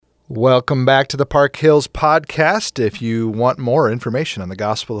Welcome back to the Park Hills Podcast. If you want more information on the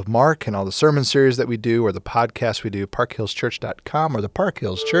Gospel of Mark and all the sermon series that we do or the podcast we do, parkhillschurch.com or the Park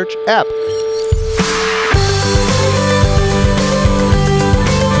Hills Church app.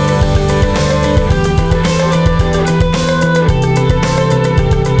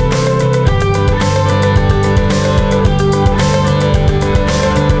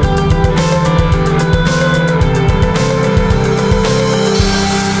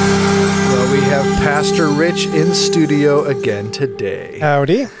 Pastor Rich in studio again today.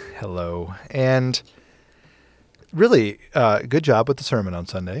 Howdy. Hello. And really, good job with the sermon on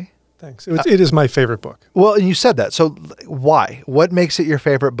Sunday. Thanks. It is my favorite book. Well, and you said that. So why? What makes it your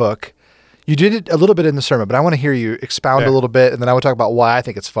favorite book? You did it a little bit in the sermon, but I want to hear you expound a little bit, and then I want to talk about why I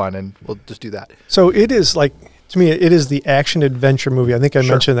think it's fun, and we'll just do that. So it is like, to me, it is the action-adventure movie. I think I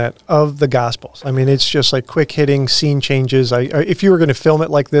mentioned that, of the Gospels. I mean, it's just like quick-hitting scene changes. If you were going to film it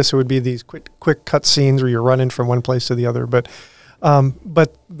like this, it would be these quick cut scenes where you're running from one place to the other. But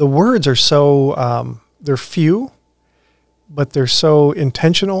the words are so, they're few, but they're so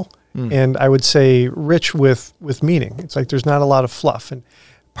intentional, and I would say rich with meaning. It's like there's not a lot of fluff. And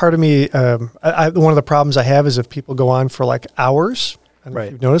part of me, one of the problems I have is if people go on for like hours. I don't know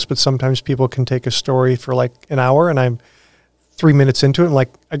if you've noticed, but sometimes people can take a story for like an hour, and I'm 3 minutes into it, and I'm like,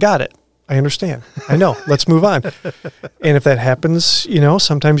 I got it. I understand. I know. Let's move on. And if that happens,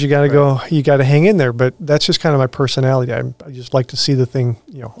 sometimes you got to go, you got to hang in there. But that's just kind of my personality. I just like to see the thing,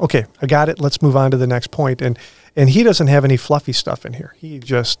 okay, I got it. Let's move on to the next point. And he doesn't have any fluffy stuff in here. He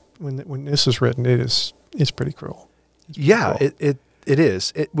just, when this is written, it's pretty cruel. Cruel. It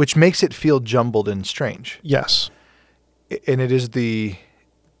is, which makes it feel jumbled and strange. Yes. And it is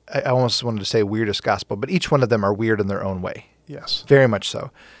I almost wanted to say weirdest gospel, but each one of them are weird in their own way. Yes. Very much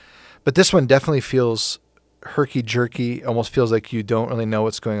so. But this one definitely feels herky-jerky, almost feels like you don't really know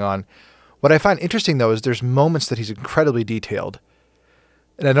what's going on. What I find interesting, though, is there's moments that he's incredibly detailed.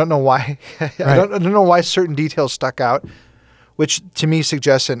 And I don't know why. I don't know why certain details stuck out, which to me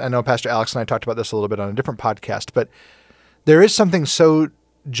suggests, and I know Pastor Alex and I talked about this a little bit on a different podcast, but there is something so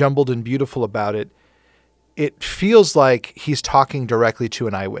jumbled and beautiful about it. It feels like he's talking directly to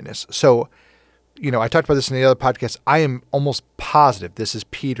an eyewitness. So, I talked about this in the other podcast. I am almost positive this is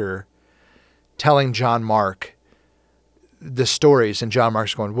Peter telling John Mark the stories, and John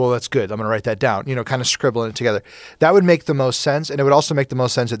Mark's going, well, that's good. I'm going to write that down, kind of scribbling it together. That would make the most sense, and it would also make the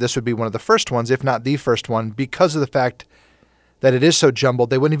most sense that this would be one of the first ones, if not the first one, because of the fact that it is so jumbled.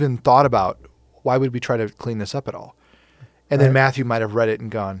 They wouldn't even thought about, why would we try to clean this up at all? And then Matthew might have read it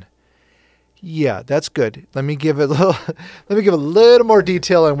and gone, yeah, that's good. Let me give a little more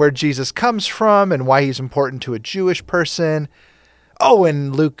detail on where Jesus comes from and why he's important to a Jewish person. Oh,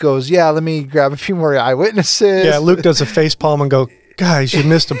 and Luke goes, yeah, let me grab a few more eyewitnesses. Yeah, Luke does a face palm and go, guys, you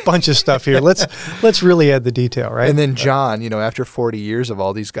missed a bunch of stuff here. Let's really add the detail, right? And then John, after 40 years of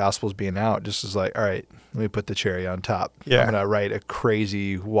all these Gospels being out, just is like, all right, let me put the cherry on top. Yeah. I'm going to write a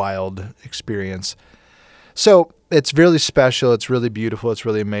crazy, wild experience. So it's really special. It's really beautiful. It's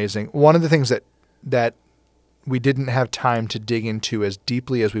really amazing. One of the things that we didn't have time to dig into as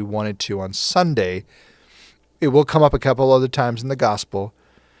deeply as we wanted to on Sunday, it will come up a couple other times in the gospel.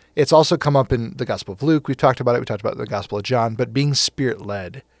 It's also come up in the Gospel of Luke. We've talked about it. We talked about the Gospel of John. But being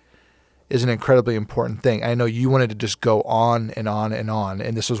Spirit-led is an incredibly important thing. I know you wanted to just go on and on and on,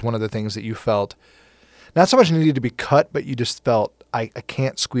 and this was one of the things that you felt not so much needed to be cut, but you just felt, I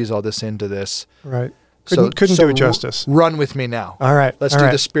can't squeeze all this into this. Right. Couldn't do it justice. Run with me now. All right. Let's do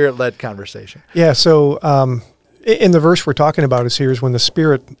the Spirit-led conversation. Yeah, so in the verse we're talking about is when the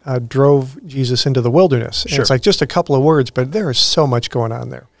Spirit drove Jesus into the wilderness. And it's like just a couple of words, but there is so much going on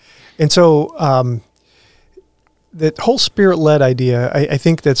there. And so that whole Spirit-led idea, I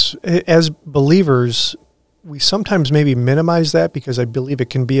think that's, as believers, we sometimes maybe minimize that because I believe it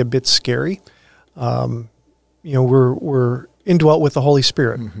can be a bit scary. We're indwelt with the Holy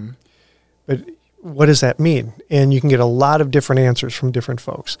Spirit. Mm-hmm. But what does that mean? And you can get a lot of different answers from different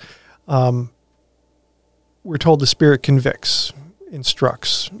folks. We're told the Spirit convicts,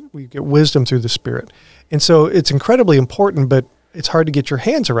 instructs. We get wisdom through the Spirit. And so it's incredibly important, but it's hard to get your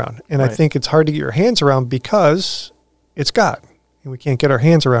hands around. And I think it's hard to get your hands around because it's God. And we can't get our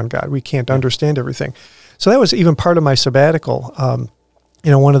hands around God. We can't understand everything. So that was even part of my sabbatical.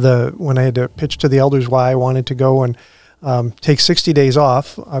 When I had to pitch to the elders why I wanted to go and take 60 days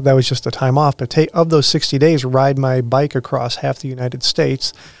off. That was just a time off. But of those 60 days, ride my bike across half the United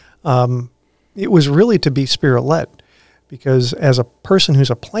States. It was really to be Spirit-led. Because as a person who's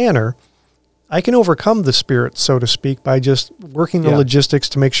a planner, I can overcome the Spirit, so to speak, by just working the logistics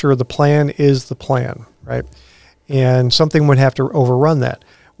to make sure the plan is the plan, right? And something would have to overrun that.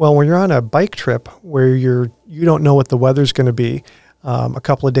 Well, when you're on a bike trip where you don't know what the weather's going to be, a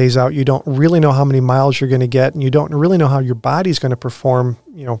couple of days out, you don't really know how many miles you're going to get, and you don't really know how your body's going to perform,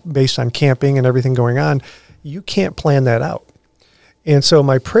 based on camping and everything going on. You can't plan that out. And so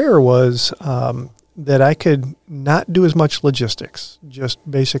my prayer was that I could not do as much logistics, just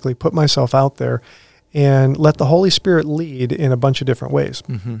basically put myself out there and let the Holy Spirit lead in a bunch of different ways.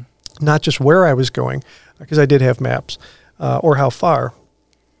 Mm-hmm. Not just where I was going, because I did have maps, or how far,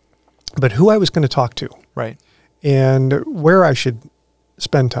 but who I was going to talk to. Right. And where I should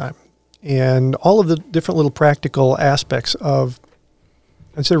spend time, and all of the different little practical aspects of,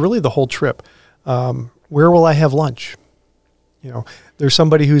 I'd say, really the whole trip. Where will I have lunch? There's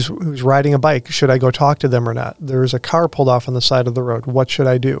somebody who's riding a bike. Should I go talk to them or not? There's a car pulled off on the side of the road. What should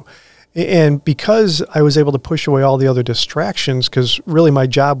I do? And because I was able to push away all the other distractions, because really my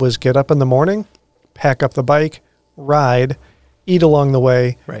job was get up in the morning, pack up the bike, ride, eat along the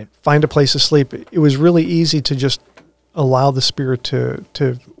way, right, find a place to sleep. It was really easy to just allow the Spirit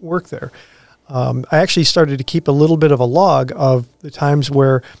to work there. I actually started to keep a little bit of a log of the times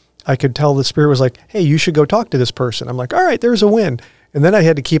where I could tell the Spirit was like, hey, you should go talk to this person. I'm like, all right, there's a win. And then I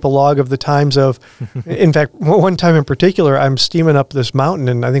had to keep a log of the times of, in fact, one time in particular, I'm steaming up this mountain,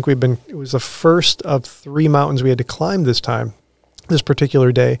 and I think it was the first of 3 mountains we had to climb this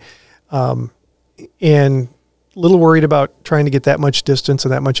particular day. And a little worried about trying to get that much distance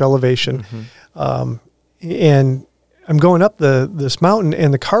and that much elevation. Mm-hmm. And I'm going up this mountain,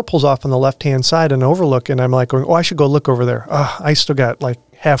 and the car pulls off on the left-hand side and overlook, and I'm like going, I should go look over there. I still got like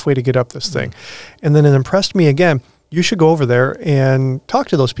halfway to get up this thing. And then it impressed me again, you should go over there and talk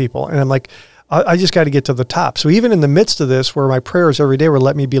to those people. And I'm like, I just got to get to the top. So even in the midst of this, where my prayers every day were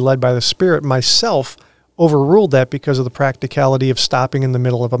let me be led by the Spirit, myself overruled that because of the practicality of stopping in the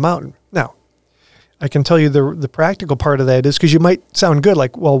middle of a mountain. Now, I can tell you the practical part of that is, because you might sound good,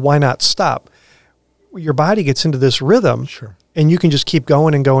 like, well, why not stop? Your body gets into this rhythm, sure, and you can just keep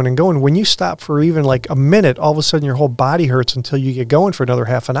going and going and going. When you stop for even like a minute, all of a sudden your whole body hurts until you get going for another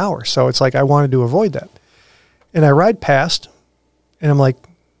half an hour. So it's like I wanted to avoid that. And I ride past, and I'm like,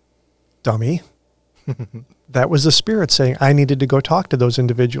 dummy. That was the Spirit saying I needed to go talk to those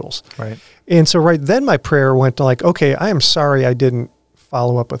individuals. Right. And so right then my prayer went to like, okay, I am sorry I didn't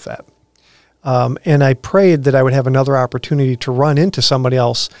follow up with that. And I prayed that I would have another opportunity to run into somebody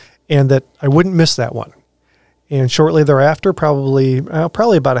else, and that I wouldn't miss that one. And shortly thereafter, probably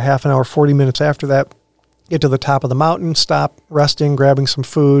about a half an hour, 40 minutes after that, get to the top of the mountain, stop, resting, grabbing some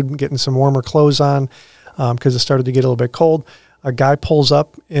food, getting some warmer clothes on, because it started to get a little bit cold. A guy pulls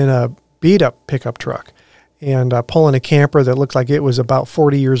up in a beat-up pickup truck and pulling a camper that looked like it was about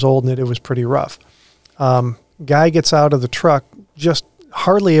 40 years old, and it was pretty rough. Guy gets out of the truck, just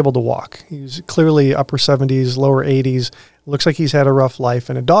hardly able to walk. He's clearly upper 70s, lower 80s. Looks like he's had a rough life,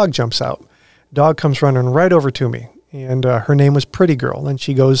 and a dog jumps out. Dog comes running right over to me, and her name was Pretty Girl. And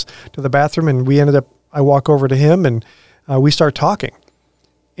she goes to the bathroom, and I walk over to him, and we start talking.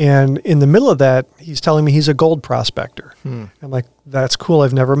 And in the middle of that, he's telling me he's a gold prospector. I'm like, that's cool.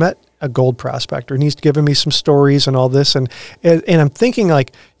 I've never met a gold prospector. And he's giving me some stories and all this. And I'm thinking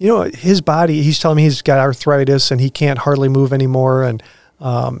like, his body, he's telling me he's got arthritis and he can't hardly move anymore. And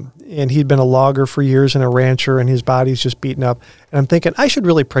he'd been a logger for years and a rancher, and his body's just beaten up. And I'm thinking, I should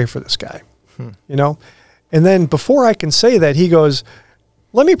really pray for this guy, And then before I can say that, he goes,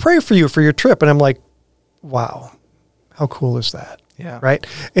 let me pray for you for your trip. And I'm like, wow, how cool is that? Yeah. Right.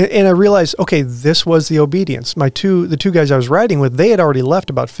 And I realized, okay, this was the obedience. The two guys I was riding with, they had already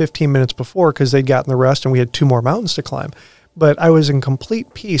left about 15 minutes before because they'd gotten the rest, and we had 2 more mountains to climb. But I was in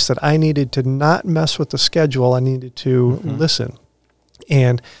complete peace that I needed to not mess with the schedule. I needed to listen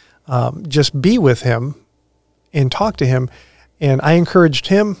and just be with him and talk to him. And I encouraged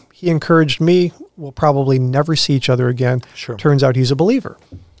him. He encouraged me. We'll probably never see each other again. Sure. Turns out he's a believer.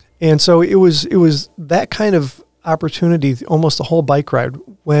 And so it was that kind of opportunity, almost the whole bike ride,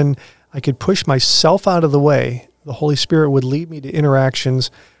 when I could push myself out of the way. The Holy Spirit would lead me to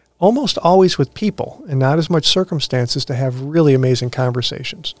interactions almost always with people and not as much circumstances, to have really amazing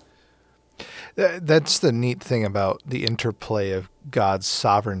conversations. That's the neat thing about the interplay of God's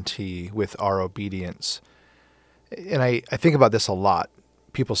sovereignty with our obedience. And I think about this a lot.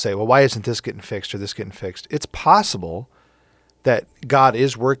 People say, well, why isn't this getting fixed or this getting fixed? It's possible that God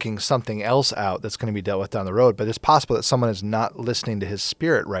is working something else out that's going to be dealt with down the road, but it's possible that someone is not listening to his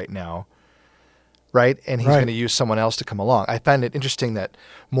Spirit right now, right? And he's going to use someone else to come along. I find it interesting that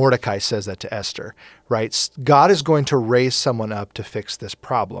Mordecai says that to Esther, right? God is going to raise someone up to fix this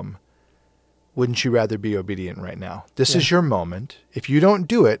problem. Wouldn't you rather be obedient right now? This is your moment. If you don't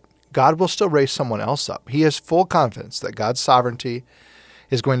do it, God will still raise someone else up. He has full confidence that God's sovereignty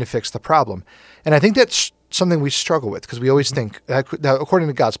is going to fix the problem. And I think that's something we struggle with because we always think that according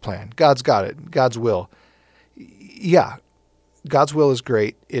to God's plan, God's got it, God's will. Yeah, God's will is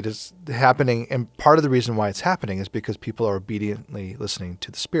great. It is happening. And part of the reason why it's happening is because people are obediently listening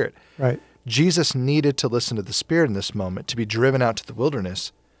to the Spirit. Right. Jesus needed to listen to the Spirit in this moment to be driven out to the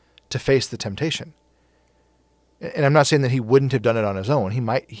wilderness to face the temptation. And I'm not saying that he wouldn't have done it on his own. He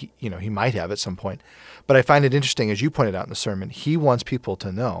might have at some point. But I find it interesting, as you pointed out in the sermon, he wants people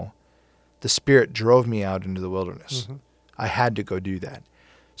to know the Spirit drove me out into the wilderness. Mm-hmm. I had to go do that.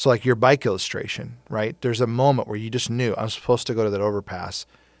 So like your bike illustration, right? There's a moment where you just knew I'm supposed to go to that overpass.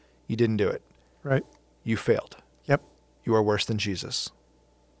 You didn't do it. Right. You failed. Yep. You are worse than Jesus.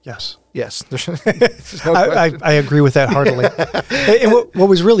 Yes. Yes. There's no I agree with that heartily. And what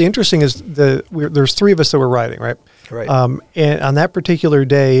was really interesting is there's three of us that were riding, right? Right. And on that particular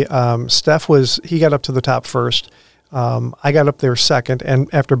day, Steph he got up to the top first. I got up there second, and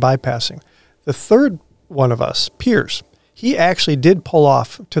after bypassing. The third one of us, Piers, he actually did pull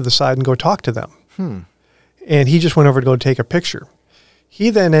off to the side and go talk to them. And he just went over to go take a picture. He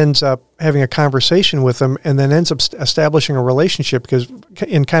then ends up having a conversation with them and then ends up establishing a relationship because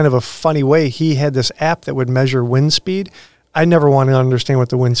in kind of a funny way, he had this app that would measure wind speed. I never want to understand what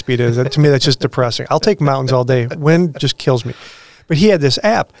the wind speed is. To me, that's just depressing. I'll take mountains all day. Wind just kills me. But he had this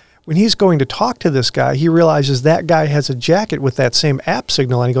app. When he's going to talk to this guy, he realizes that guy has a jacket with that same app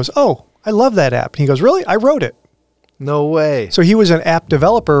signal. And he goes, "Oh, I love that app." And he goes, "Really? I wrote it." No way. So he was an app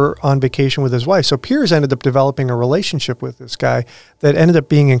developer on vacation with his wife. So Piers ended up developing a relationship with this guy that ended up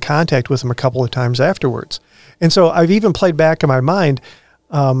being in contact with him a couple of times afterwards. And so I've even played back in my mind,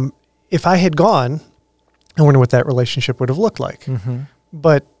 if I had gone, I wonder what that relationship would have looked like. Mm-hmm.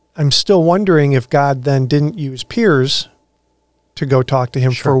 But I'm still wondering if God then didn't use Piers to go talk to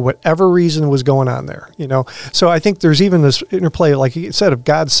him for whatever reason was going on there, So I think there's even this interplay, like he said, of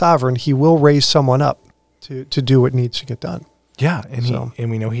God's sovereign, he will raise someone up to do what needs to get done. Yeah, and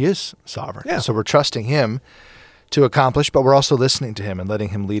we know he is sovereign. Yeah. So we're trusting him to accomplish, but we're also listening to him and letting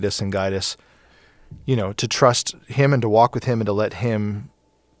him lead us and guide us, to trust him and to walk with him and to let him,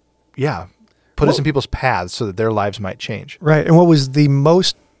 put us in people's paths so that their lives might change. Right. And what was the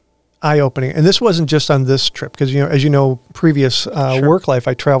most eye-opening, and this wasn't just on this trip, because, as you know, previous work life,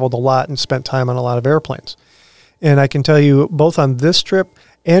 I traveled a lot and spent time on a lot of airplanes. And I can tell you, both on this trip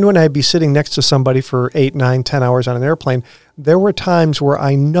and when I'd be sitting next to somebody for 8, 9, 10 hours on an airplane, there were times where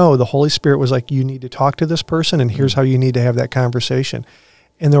I know the Holy Spirit was like, you need to talk to this person, and here's how you need to have that conversation.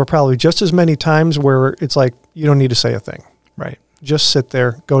 And there were probably just as many times where it's like, you don't need to say a thing. Right. Just sit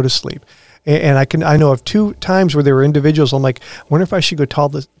there, go to sleep. And I know of 2 times where there were individuals, I'm like, I wonder if I should go tell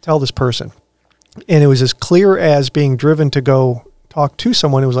this person. And it was as clear as being driven to go talk to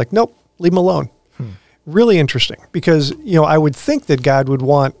someone. It was like, nope, leave them alone. Really interesting, because, I would think that God would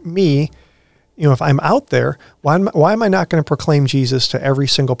want me, if I'm out there, why am I not going to proclaim Jesus to every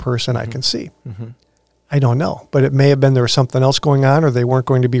single person I can see? Mm-hmm. I don't know, but it may have been there was something else going on, or they weren't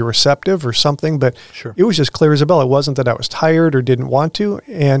going to be receptive or something, but It was just clear as a bell. It wasn't that I was tired or didn't want to.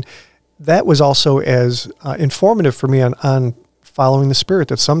 And that was also as informative for me on following the Spirit,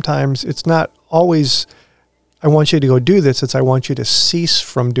 that sometimes it's not always, I want you to go do this. It's I want you to cease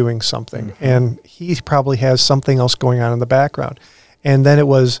from doing something. Mm-hmm. And he probably has something else going on in the background. And then it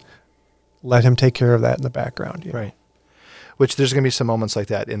was, let him take care of that in the background. Right. Which there's going to be some moments like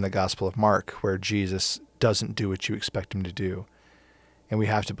that in the Gospel of Mark where Jesus doesn't do what you expect him to do. And we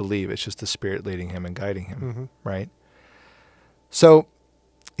have to believe it's just the Spirit leading him and guiding him. Mm-hmm. Right. So,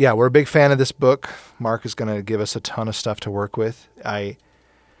 we're a big fan of this book. Mark is going to give us a ton of stuff to work with.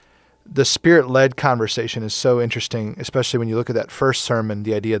 The Spirit-led conversation is so interesting, especially when you look at that first sermon,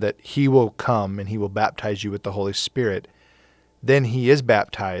 the idea that he will come and he will baptize you with the Holy Spirit. Then he is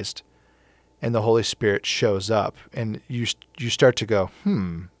baptized and the Holy Spirit shows up, and you start to go,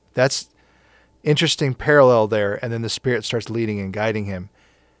 that's interesting parallel there. And then the Spirit starts leading and guiding him.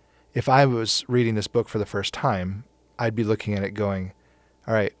 If I was reading this book for the first time, I'd be looking at it going,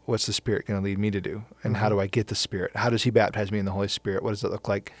 all right, what's the Spirit going to lead me to do? And how do I get the Spirit? How does he baptize me in the Holy Spirit? What does it look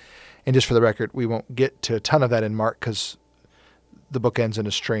like? And just for the record, we won't get to a ton of that in Mark because the book ends in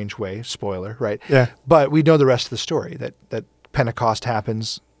a strange way. Spoiler, right? Yeah. But we know the rest of the story, that Pentecost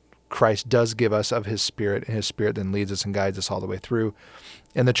happens. Christ does give us of his Spirit, and his Spirit then leads us and guides us all the way through.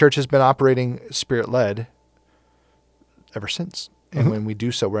 And the church has been operating Spirit-led ever since. And when we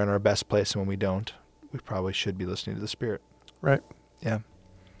do so, we're in our best place. And when we don't, we probably should be listening to the Spirit. Right. Yeah.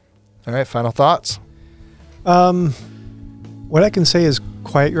 All right, final thoughts? What I can say is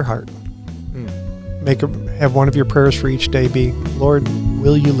quiet your heart. Have one of your prayers for each day be, Lord,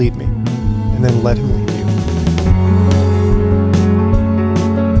 will you lead me? And then let him lead.